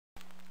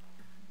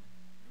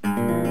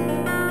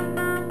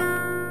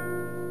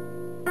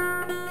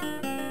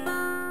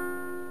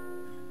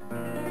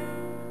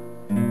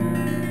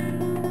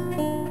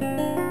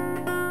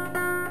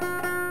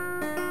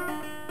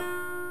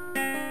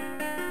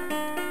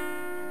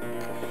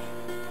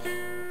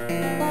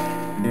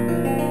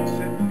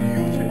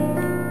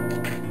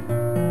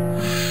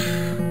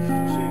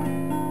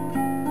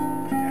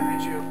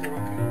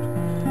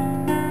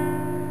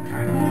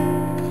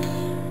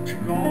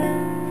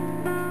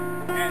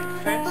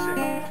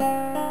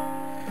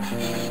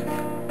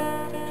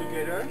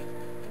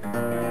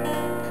Even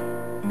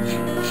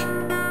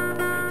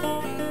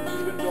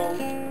though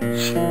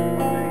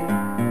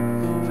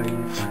they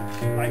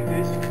like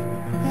this.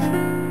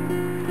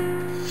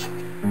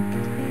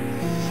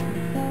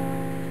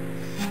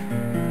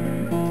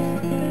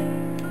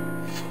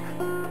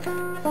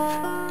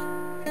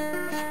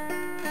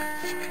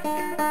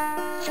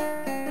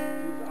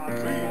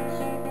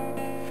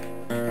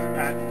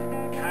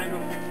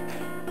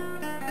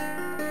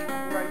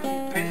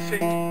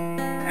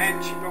 And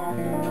Qigong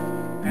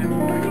and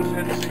real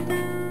fencing.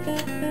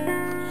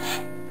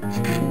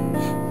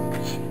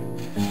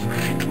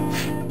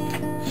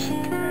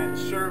 And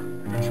serve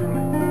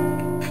naturally.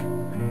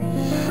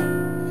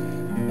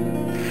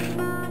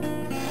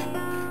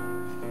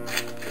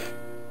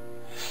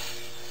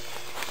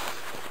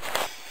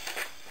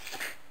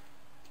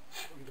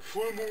 On the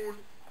full moon,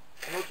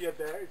 not yet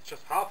there, it's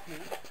just half moon,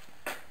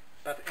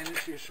 but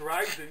energy is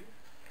rising.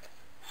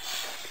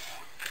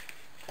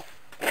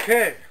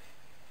 Okay.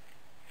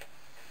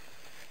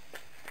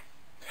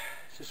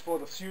 This is for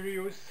the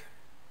Sirius,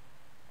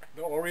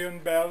 the Orion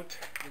Belt,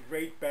 the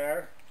Great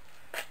Bear,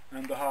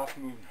 and the half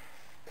moon.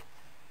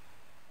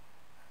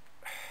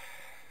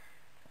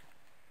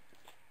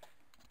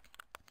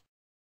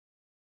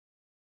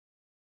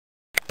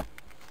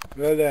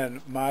 Well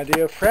then, my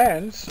dear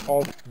friends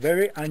of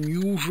very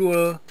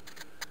unusual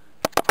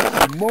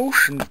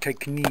motion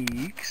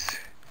techniques,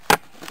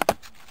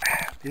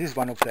 this is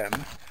one of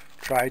them.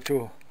 Try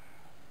to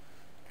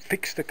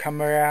fix the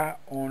camera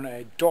on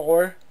a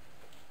door.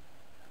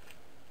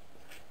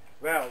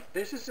 Well,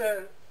 this is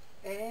the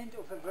end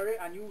of a very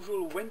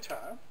unusual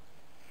winter,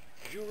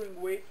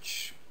 during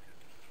which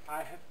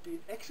I have been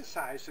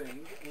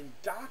exercising in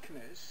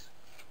darkness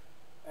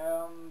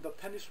the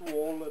tennis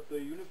wall at the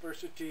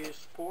university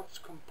sports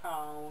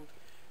compound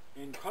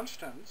in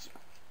Constance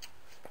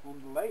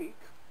on the lake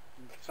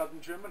in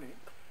southern Germany,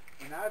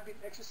 and I've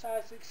been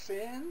exercising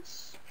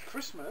since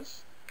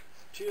Christmas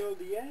till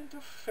the end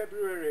of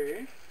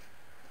February,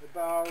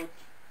 about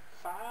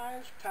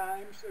 5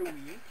 times a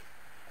week,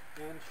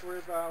 and for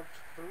about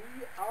 3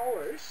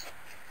 hours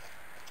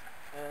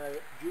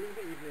during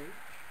the evening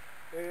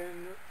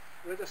in,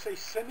 let us say,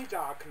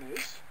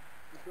 semi-darkness,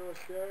 because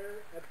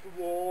there at the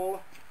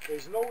wall there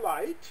is no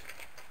light.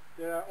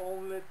 There are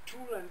only 2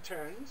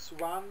 lanterns,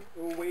 one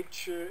of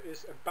which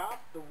is above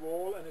the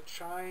wall and it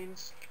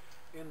shines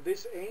in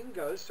this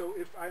angle, so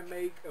if I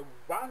make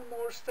one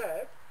more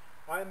step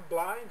I'm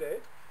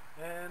blinded,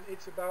 and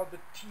it's about the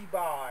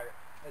T-bar.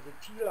 At the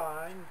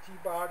T-line,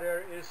 T-bar,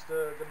 there is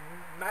the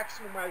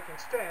maximum I can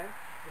stand.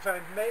 If I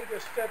make a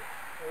step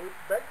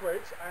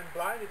backwards, I'm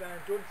blinded and I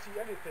don't see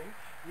anything,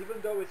 even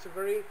though it's a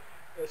very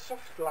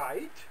soft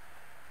light.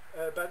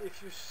 But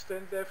if you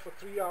stand there for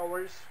 3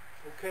 hours,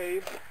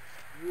 okay,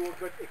 you will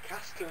get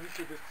accustomed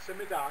to the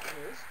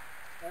semi-darkness.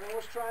 And I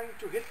was trying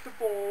to hit the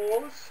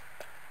balls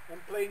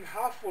and playing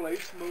half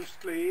volleys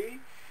mostly,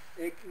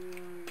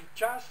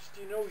 just,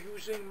 you know,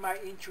 using my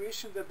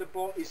intuition that the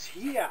ball is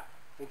here,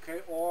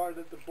 okay, or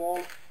that the ball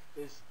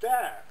is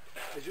there.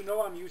 As you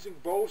know, I'm using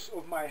both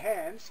of my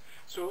hands,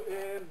 so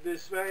in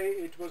this way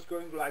it was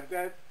going like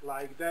that,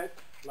 like that,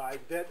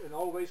 like that, and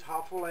always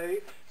half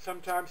volley,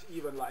 sometimes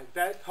even like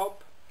that,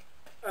 hop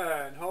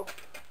and hop,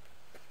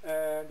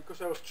 and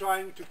because I was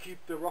trying to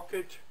keep the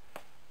rocket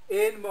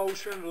in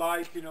motion,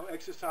 like, you know,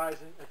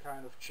 exercising a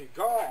kind of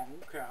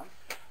Qigong.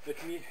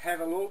 Let me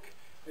have a look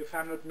if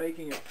I'm not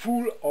making a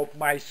fool of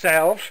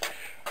myself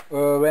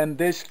when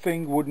this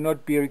thing would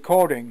not be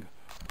recording.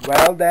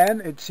 Well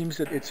then, it seems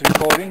that it's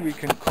recording. We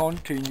can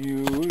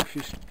continue if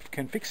you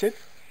can fix it.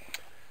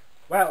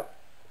 Well,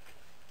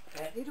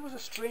 and it was a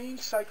strange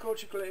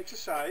psychological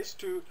exercise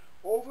to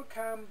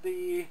overcome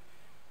the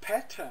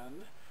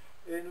pattern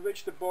in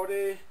which the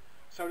body,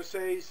 so to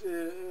say,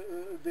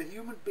 the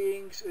human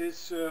beings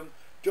is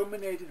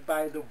dominated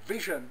by the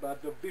vision, by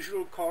the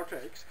visual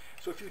cortex.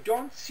 So if you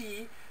don't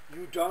see,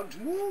 you don't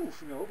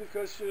move, you know,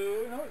 because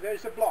you know,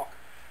 there's a block.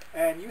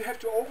 And you have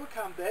to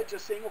overcome that,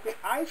 just saying, okay,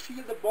 I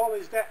feel the ball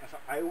is there. So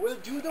I will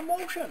do the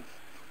motion.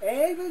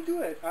 I will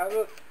do it. I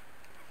will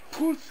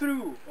pull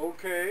through,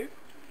 okay?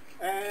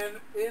 And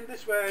in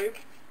this way,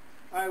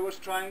 I was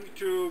trying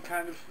to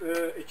kind of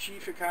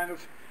achieve a kind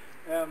of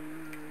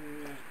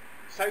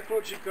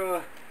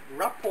psychological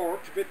rapport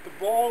with the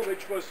ball,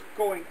 which was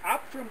going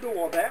up from the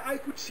wall. There I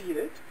could see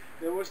it.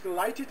 There was the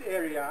lighted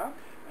area,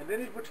 and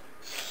then it would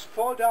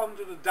fall down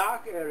to the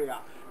dark area.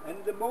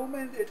 And the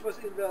moment it was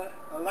in the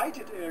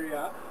lighted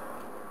area,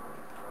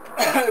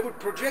 it would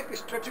project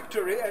its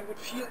trajectory and would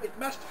feel it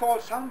must fall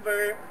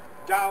somewhere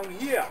down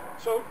here.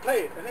 So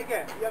play it, and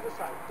again, the other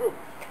side, boom.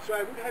 So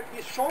I would have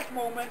these short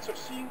moments of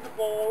seeing the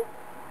ball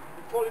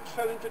before it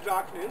fell into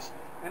darkness,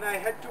 and I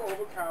had to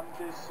overcome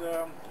this,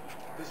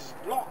 this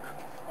block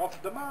of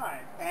the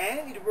mind.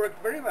 And it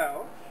worked very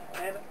well,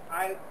 and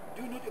I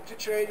do not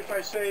exaggerate if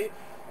I say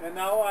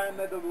now I'm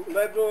at a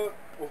level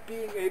of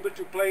being able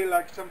to play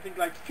like something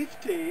like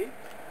 50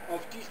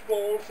 of these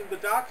balls in the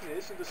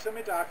darkness, in the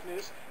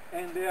semi-darkness,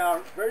 and they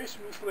are very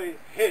smoothly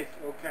hit,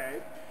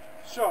 okay?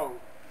 So,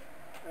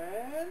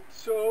 And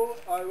so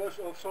I was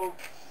also,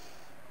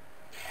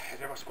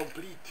 there was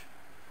complete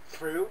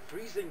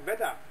freezing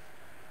weather.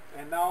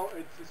 And now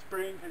the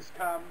spring has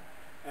come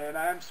and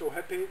I am so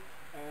happy.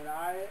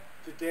 And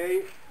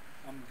today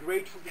I'm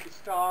grateful to the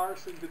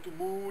stars and to the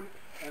moon,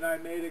 and I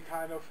made a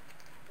kind of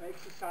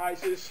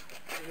exercises,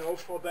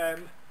 for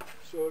them.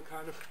 So a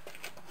kind of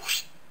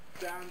whoosh,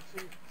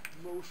 dancing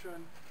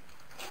motion.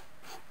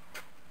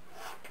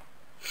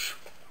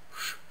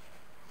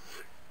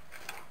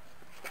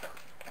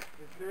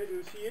 Okay, do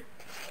you see it?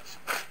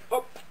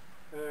 Hop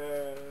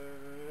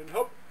and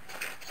hop,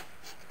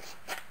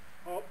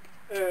 hop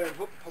and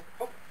hop, hop,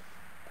 hop,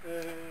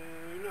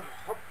 and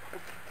hop,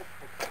 hop, hop,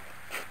 hop.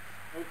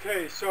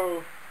 Okay,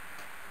 so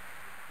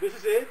this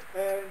is it,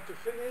 and to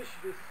finish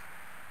this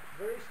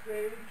very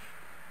strange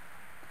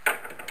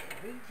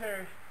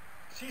winter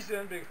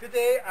season,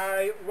 today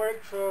I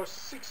worked for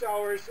 6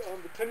 hours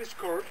on the tennis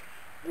court.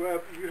 You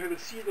have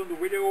seen it on the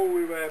video.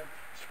 We were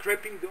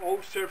scraping the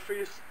old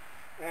surface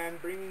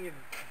and bringing it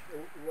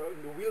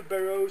in the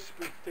wheelbarrows,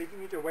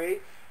 taking it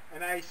away.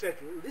 And I said,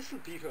 listen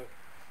people,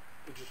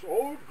 it is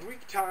old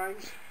Greek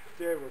times,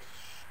 there was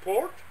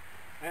sport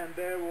and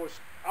there was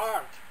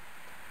art,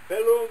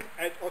 bellum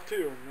et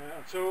otium.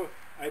 And so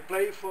I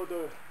play for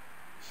the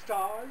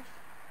stars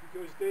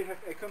because they have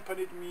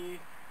accompanied me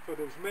for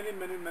those many,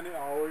 many, many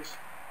hours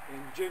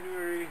in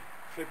January,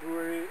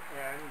 February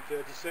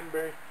and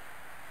December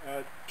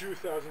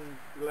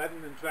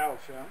 2011 and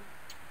 12. Yeah?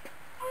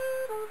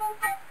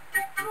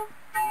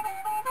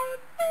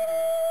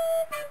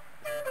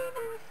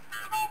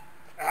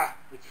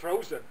 It's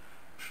frozen.